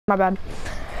my bad.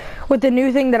 With the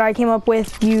new thing that I came up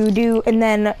with, you do, and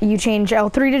then you change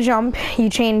L3 to jump, you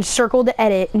change circle to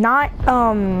edit, not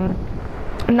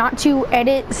to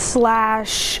edit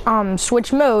slash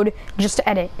switch mode, just to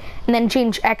edit, and then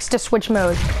change X to switch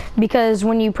mode, because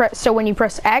when you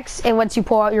press X, it lets you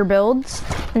pull out your builds,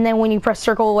 and then when you press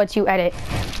circle, it lets you edit.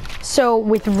 So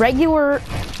with regular,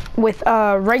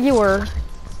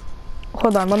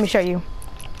 hold on, let me show you.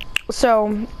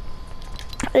 So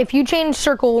if you change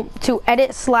circle to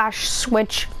edit slash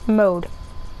switch mode,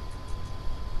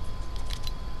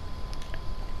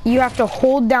 you have to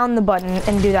hold down the button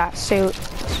and do that. So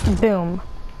boom.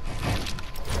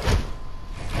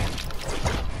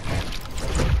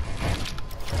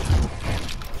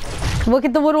 Look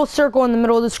at the little circle in the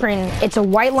middle of the screen. It's a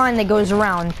white line that goes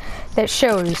around that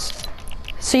shows,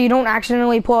 so you don't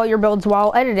accidentally pull out your builds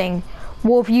while editing.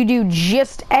 Well, if you do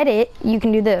just edit, you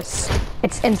can do this.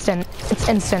 It's instant. It's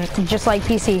instant, just like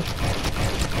PC.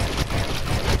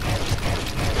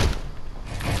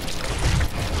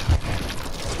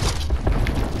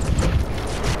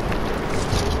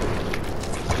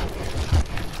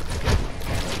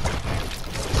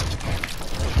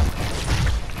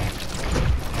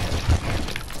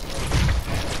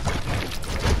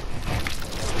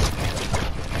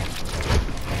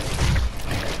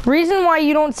 Reason why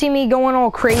you don't see me going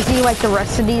all crazy like the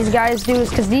rest of these guys do is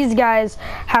because these guys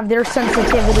have their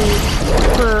sensitivity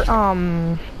for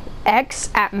X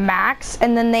at max,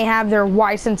 and then they have their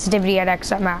Y sensitivity at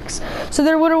X at max. So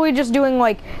they're literally just doing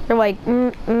like, they're like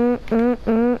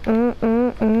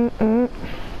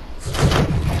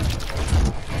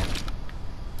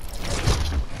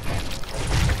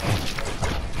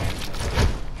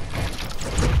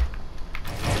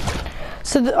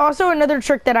So also another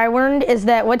trick that I learned is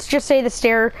that, let's just say the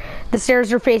stairs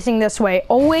are facing this way.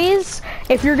 Always,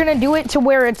 if you're gonna do it to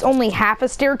where it's only half a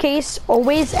staircase,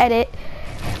 always edit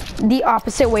the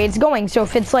opposite way it's going. So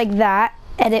if it's like that,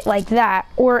 edit like that,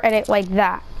 or edit like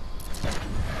that.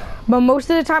 But most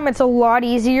of the time it's a lot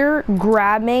easier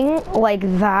grabbing like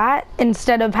that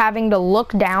instead of having to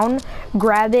look down,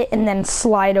 grab it, and then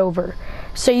slide over.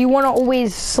 So you want to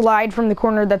always slide from the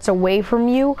corner that's away from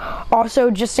you.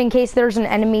 Also, just in case there's an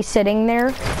enemy sitting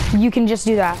there, you can just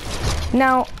do that.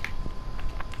 Now,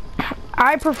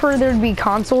 I prefer there to be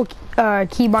console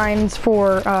keybinds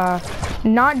for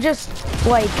not just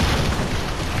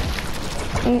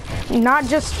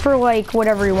for like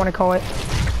whatever you want to call it.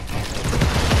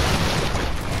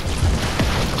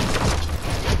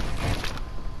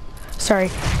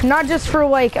 Sorry, not just for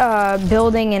like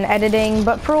building and editing,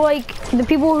 but for like the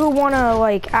people who want to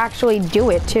like actually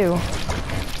do it too.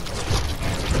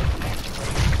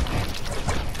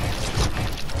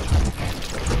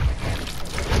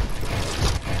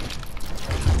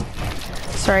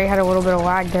 Sorry, I had a little bit of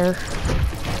lag there.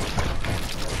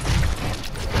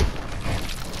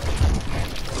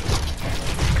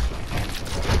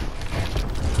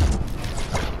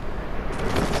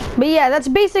 But yeah, that's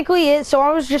basically it. So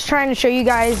I was just trying to show you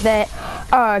guys that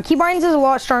keybinds is a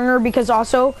lot stronger, because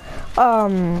also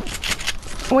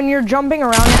when you're jumping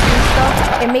around and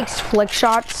stuff, it makes flick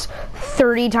shots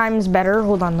 30 times better.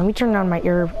 Hold on, let me turn down my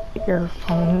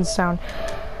earphone sound,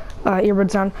 earbud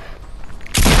sound.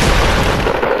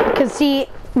 Because see,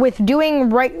 with doing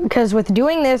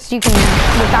this, you can,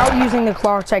 without using the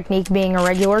claw technique, being a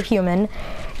regular human,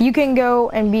 you can go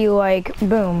and be like,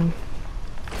 boom.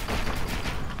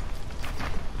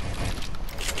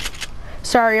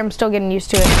 Sorry, I'm still getting used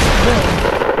to it. Boom.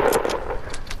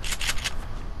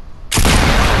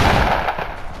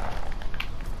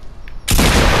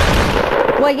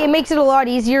 Like, it makes it a lot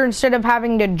easier instead of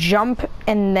having to jump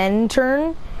and then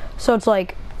turn. So it's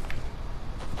like,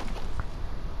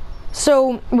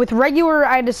 so with regular,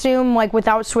 I'd assume, like,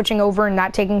 without switching over and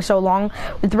not taking so long,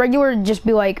 with regular, it'd just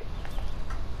be like,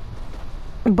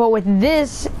 but with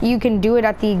this, you can do it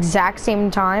at the exact same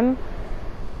time.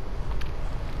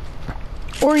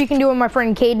 Or you can do what my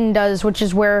friend Caden does, which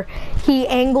is where he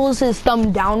angles his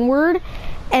thumb downward,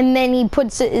 and then he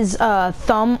puts his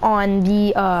thumb on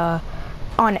the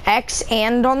on X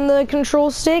and on the control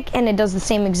stick, and it does the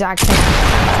same exact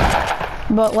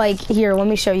thing. But like, here, let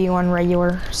me show you on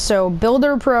regular. So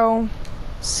Builder Pro,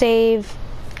 save.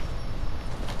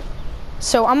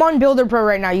 So I'm on Builder Pro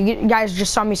right now. You guys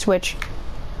just saw me switch.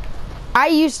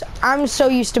 I'm so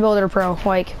used to Builder Pro,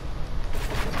 like.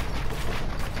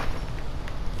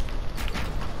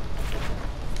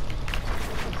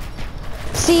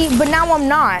 See, but now I'm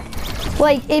not.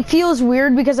 Like, it feels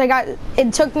weird because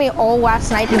it took me all last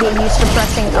night to get used to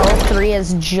pressing L3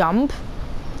 as jump,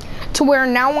 to where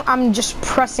now I'm just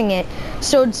pressing it.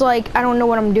 So it's like, I don't know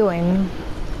what I'm doing.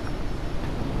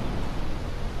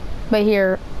 But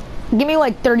here, give me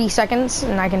like 30 seconds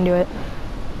and I can do it.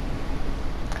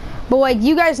 But like,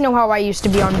 you guys know how I used to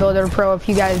be on Builder Pro. If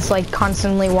you guys like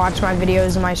constantly watch my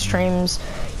videos and my streams,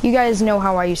 you guys know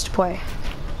how I used to play.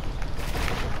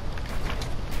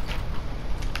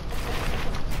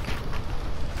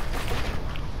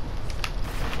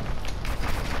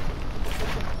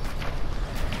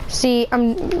 See,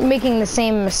 I'm making the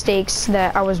same mistakes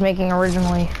that I was making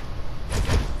originally.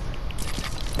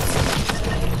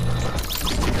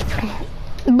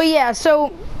 But yeah,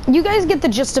 so you guys get the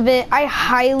gist of it. I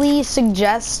highly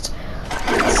suggest /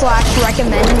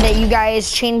 recommend that you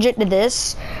guys change it to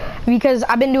this, because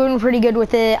I've been doing pretty good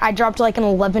with it. I dropped like an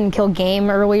 11 kill game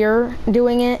earlier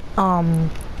doing it.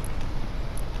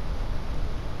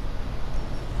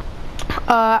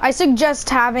 I suggest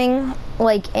having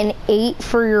like an 8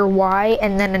 for your Y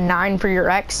and then a 9 for your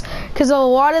X, because a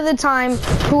lot of the time,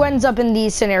 who ends up in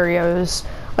these scenarios?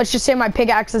 Let's just say my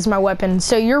pickaxe is my weapon.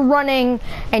 So you're running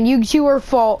and you two are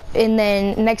fault, and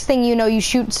then next thing you know,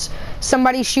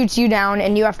 somebody shoots you down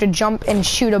and you have to jump and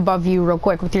shoot above you real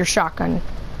quick with your shotgun.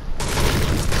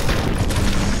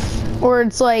 Or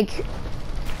it's like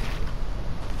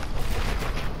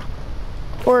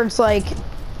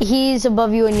he's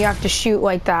above you and you have to shoot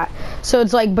like that. So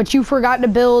it's like, but you forgot to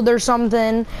build or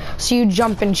something, so you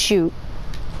jump and shoot.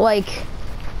 Like,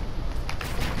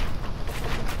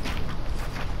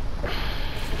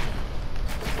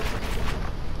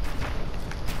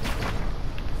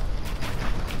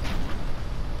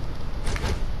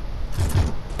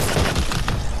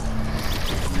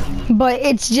 but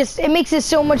it makes it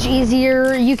so much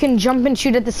easier. You can jump and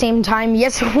shoot at the same time.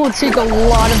 Yes, it will take a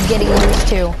lot of getting used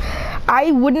to.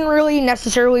 I wouldn't really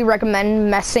necessarily recommend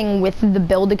messing with the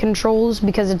build controls,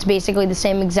 because it's basically the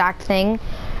same exact thing.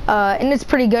 And it's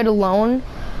pretty good alone.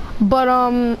 But,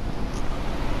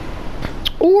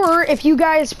 or if you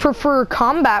guys prefer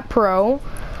Combat Pro,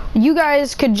 you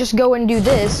guys could just go and do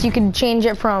this. You could change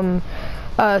it from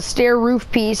stair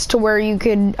roof piece to where you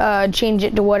could change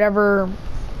it to whatever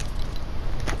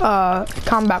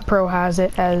Combat Pro has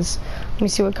it as. Let me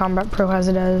see what Combat Pro has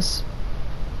it as.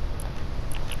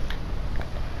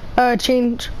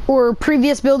 Change or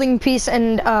previous building piece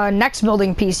and next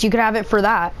building piece. You could have it for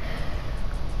that.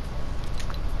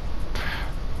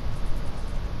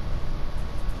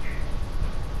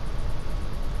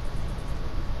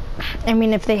 I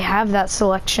mean, if they have that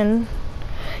selection.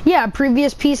 Yeah,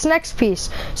 previous piece, next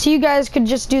piece. So you guys could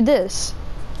just do this.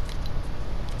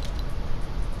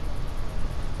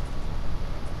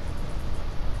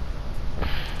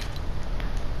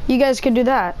 You guys could do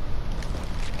that.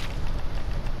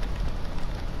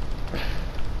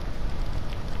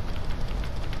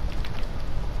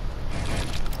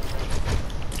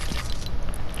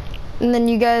 And then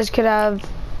you guys could have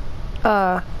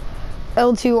L2,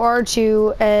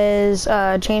 R2 as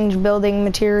change building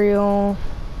material.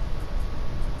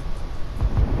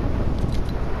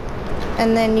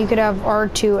 And then you could have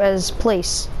R2 as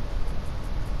place.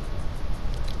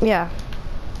 Yeah.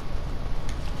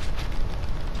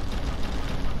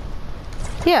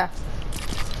 Yeah.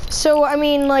 So, I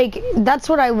mean, like, that's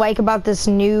what I like about this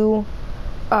new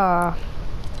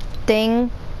thing,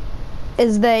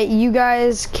 is that you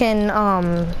guys can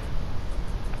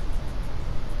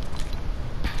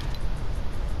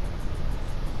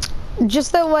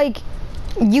just that, like,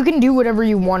 you can do whatever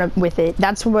you want with it.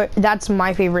 That's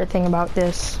my favorite thing about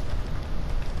this.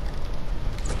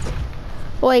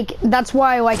 Like, that's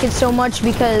why I like it so much,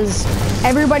 because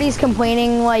everybody's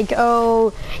complaining, like,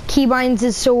 oh, Keybinds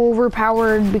is so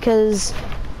overpowered because...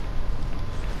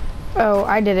 Oh,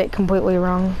 I did it completely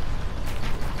wrong.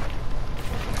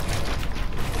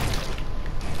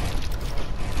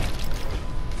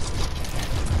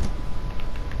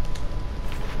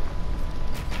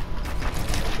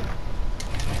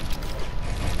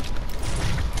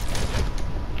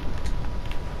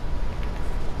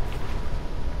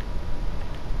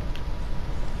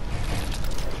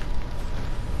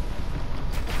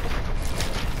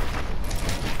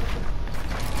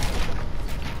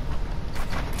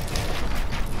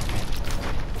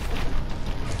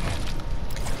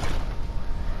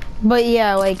 But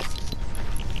yeah, like,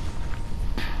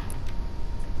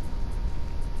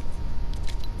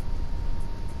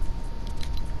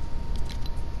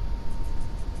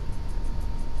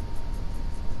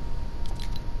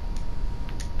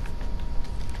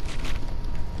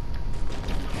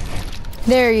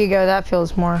 there you go, that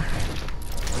feels more.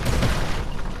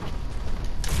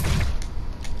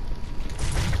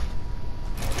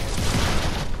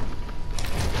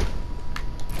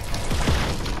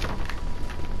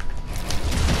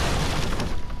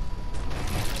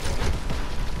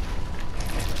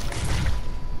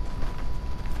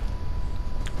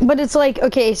 but it's like,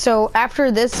 okay, so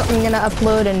after this, I'm gonna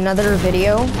upload another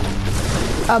video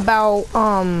about,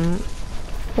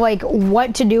 like,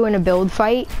 what to do in a build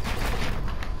fight.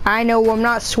 I know I'm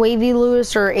not Swavy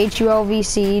Lewis or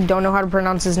HULVC, don't know how to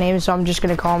pronounce his name, so I'm just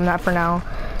gonna call him that for now.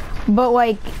 But,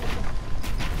 like,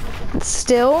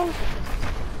 still,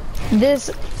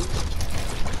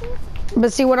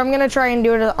 but see, what I'm gonna try and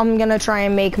do is I'm gonna try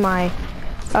and make my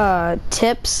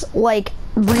tips, like,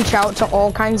 reach out to all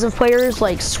kinds of players,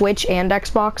 like Switch and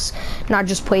Xbox, not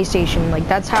just PlayStation. Like,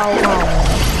 that's how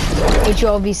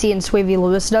HULVC and Swavy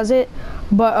Lewis does it.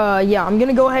 But yeah, I'm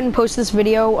gonna go ahead and post this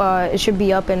video. It should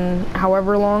be up in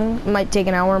however long. It might take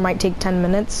an hour, might take 10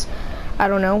 minutes. I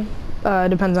don't know.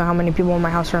 Depends on how many people in my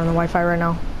house are on the Wi-Fi right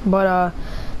now. But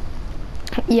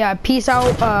yeah, peace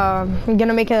out. I'm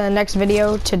gonna make a next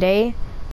video today.